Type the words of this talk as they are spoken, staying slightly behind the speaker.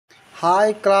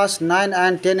Hi class 9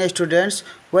 and 10 students,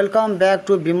 welcome back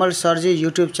to Bimal Sarji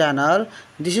YouTube channel.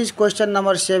 This is question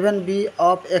number 7B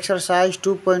of exercise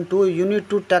 2.2 unit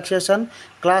 2 taxation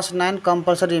class 9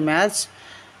 compulsory maths.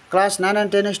 Class 9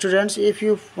 and 10 students, if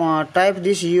you type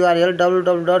this URL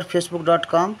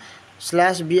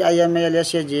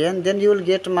www.facebook.com/bimalsajn, then you will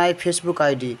get my Facebook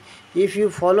ID. If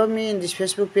you follow me in this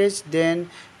Facebook page,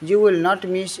 then you will not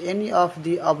miss any of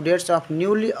the updates of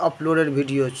newly uploaded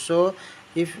videos. So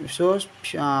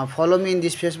follow me in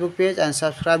this Facebook page and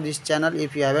subscribe this channel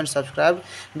if you haven't subscribed,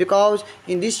 because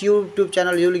in this YouTube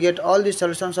channel you will get all the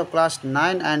solutions of class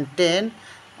 9 and 10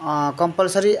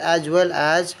 compulsory as well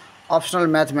as optional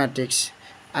mathematics,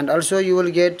 and also you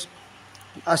will get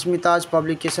Asmita's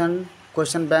publication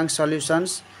question bank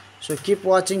solutions. So keep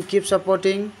watching, keep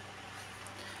supporting.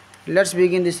 Let's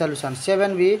begin the solution.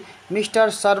 7B. Mr.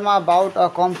 Sharma bought a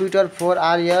computer for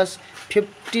Rs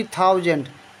 50,000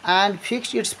 and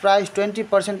fixed its price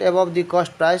 20% above the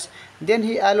cost price. Then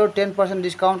he allowed 10%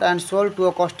 discount and sold to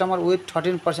a customer with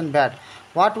 13% VAT.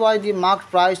 What was the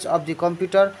marked price of the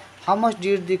computer? How much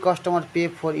did the customer pay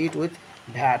for it with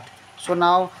VAT? So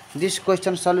now this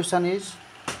question solution is,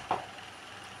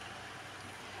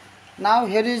 now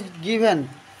here is given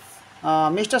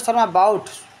Mr. Sharma bought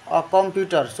a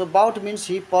computer. So bought means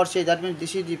he purchased, that means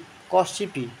this is the cost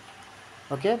CP.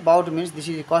 Okay, bought means this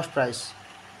is the cost price.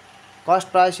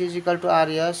 Cost price is equal to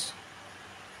Rs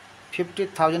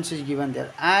 50,000 is given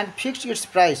there, and fixed its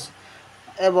price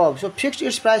above. So fixed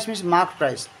its price means marked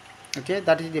price. Okay,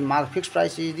 that is the mark. Fixed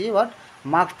price is the what?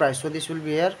 Marked price. So this will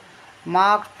be here.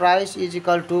 Marked price is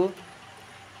equal to,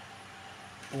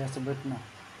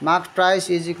 marked price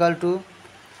is equal to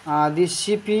this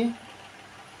CP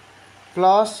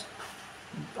plus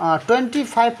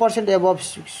 25% above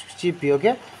CP.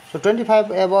 Okay, so 25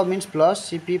 above means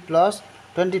plus CP plus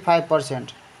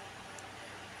 25%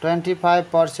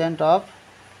 of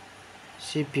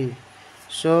CP.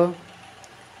 So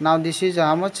now this is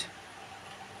how much?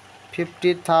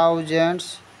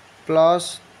 50,000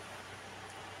 plus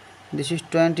this is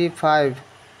 25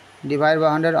 divided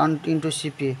by 100 into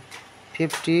CP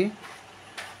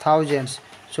 50,000.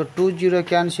 So 20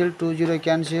 cancel, 20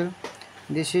 cancel.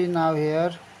 This is now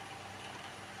here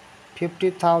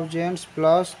 50,000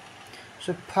 plus,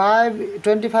 so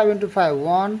 25 into 5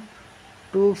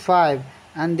 125,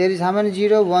 and there is how many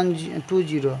 0? 20.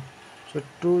 So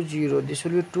 20, this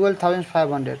will be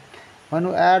 12,500. When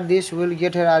we add this, we will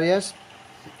get here areas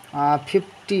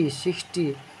 50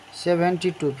 60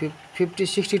 72 50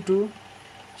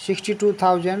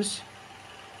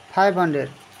 62,500.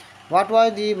 What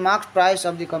was the marked price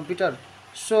of the computer?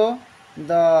 So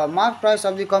the marked price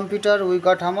of the computer, we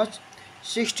got how much?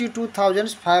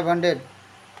 62,500.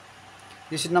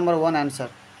 This is number 1 answer.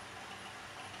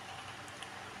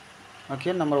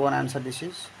 Okay, number 1 answer this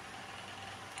is.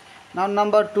 Now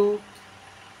number 2,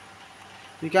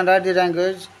 we can write the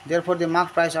language. Therefore the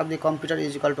marked price of the computer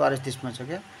is equal to Rs this much.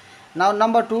 Okay, now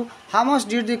number 2, how much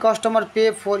did the customer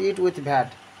pay for it with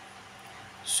VAT?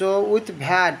 So with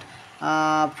VAT,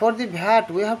 for the VAT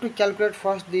we have to calculate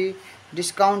first the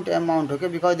discount amount. Okay,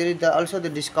 because there is also the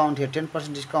discount here,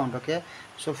 10% discount. Okay,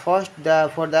 so first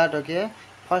for that, okay,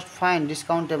 first find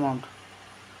discount amount.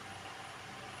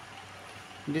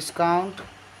 Discount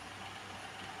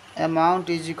amount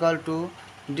is equal to,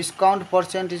 discount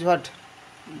percent is what?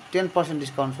 10%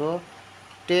 discount. So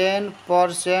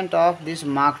 10% of this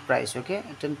marked price. Okay,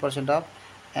 10% of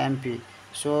MP.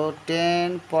 So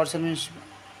 10% means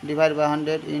divided by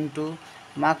 100 into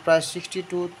marked price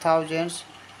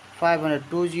 62,500.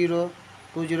 20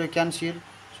 cancel.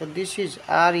 So this is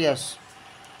Rs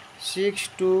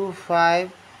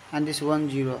 625 and this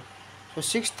 10. So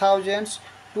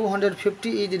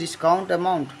 6,250 is the discount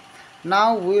amount.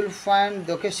 Now we will find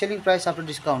the selling price after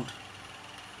discount.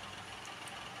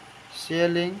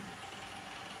 Selling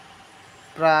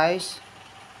price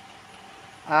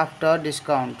after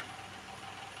discount.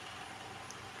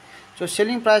 So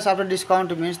selling price after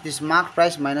discount means this marked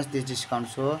price minus this discount.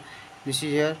 So this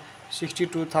is here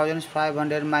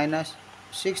 62,500 minus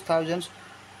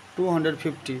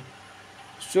 6,250.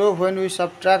 So when we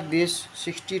subtract this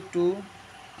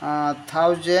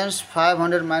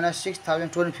 62,500 minus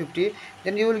 6,250,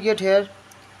 then you will get here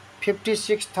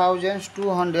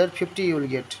 56,250 you will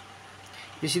get.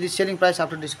 This is the selling price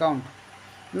after discount.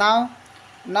 Now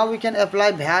we can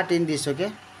apply VAT in this.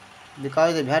 Okay,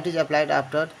 because the VAT is applied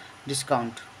after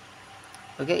discount.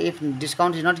 Okay, if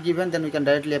discount is not given, then we can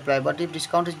directly apply, but if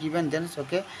discount is given, then it's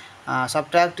okay,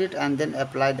 subtract it and then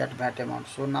apply that VAT amount.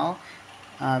 So now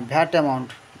VAT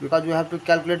amount, because we have to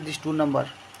calculate these two number.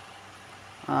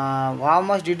 How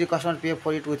much did the customer pay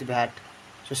for it with VAT?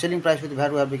 So selling price with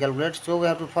VAT we have to calculate. So we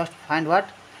have to first find what?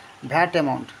 VAT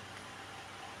amount.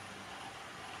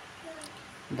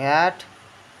 VAT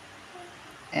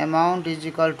amount is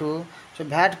equal to, so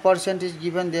VAT percent is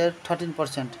given there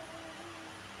 13%.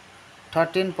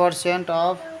 13%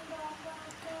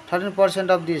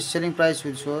 of this selling price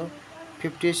will show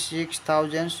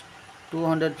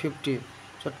 56,250.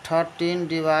 So 13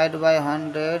 divided by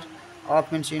 100 of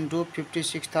means into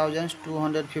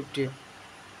 56,250.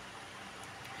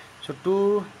 So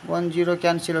 210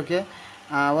 cancel, okay,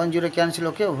 10 cancel,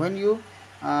 okay. When you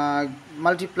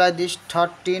multiply this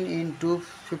 13 into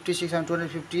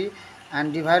 56,250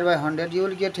 and divide by 100, you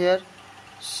will get here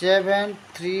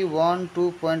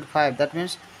 7312.5. that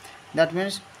means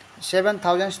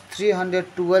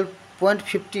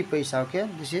 7,312.50 paisa, okay.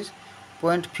 This is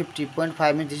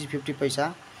 0.5 means this is 50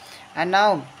 paisa. And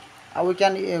now we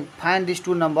can find these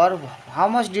two number. How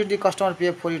much did the customer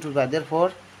pay for it to buy?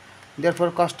 Therefore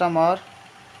customer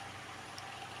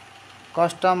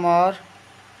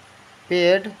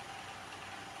paid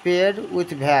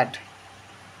with VAT.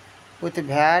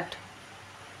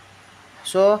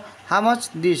 So how much?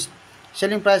 This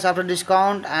selling price after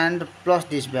discount and plus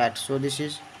this VAT. So this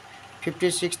is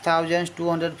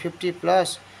 56,250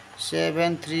 plus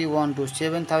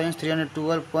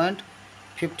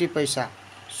 7,312.50 paisa.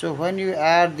 So when you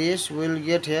add this, we will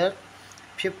get here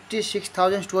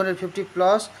 56,250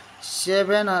 plus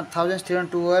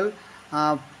 7,312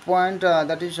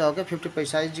 that is okay 50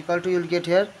 paisa is equal to, you will get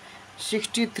here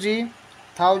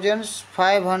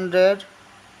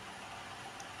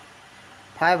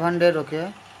 63,500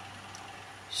 okay,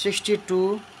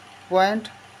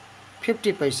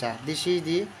 62.50 paisa. This is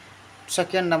the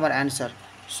second number answer.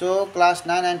 So class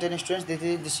 9 and 10 students,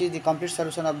 this is the complete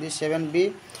solution of this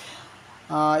 7B.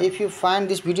 If you find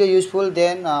this video useful,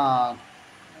 then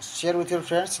share with your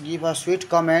friends, give a sweet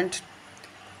comment,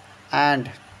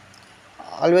 and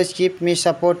always keep me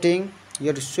supporting.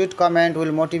 Your sweet comment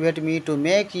will motivate me to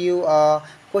make you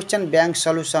question bank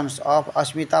solutions of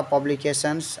Asmita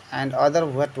publications and other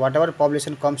whatever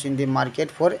publication comes in the market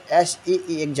for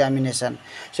SEE examination.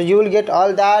 So you will get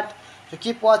all that. So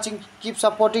keep watching, keep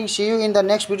supporting. See you in the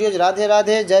next videos. Radhe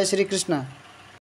Radhe, Jai Shri Krishna.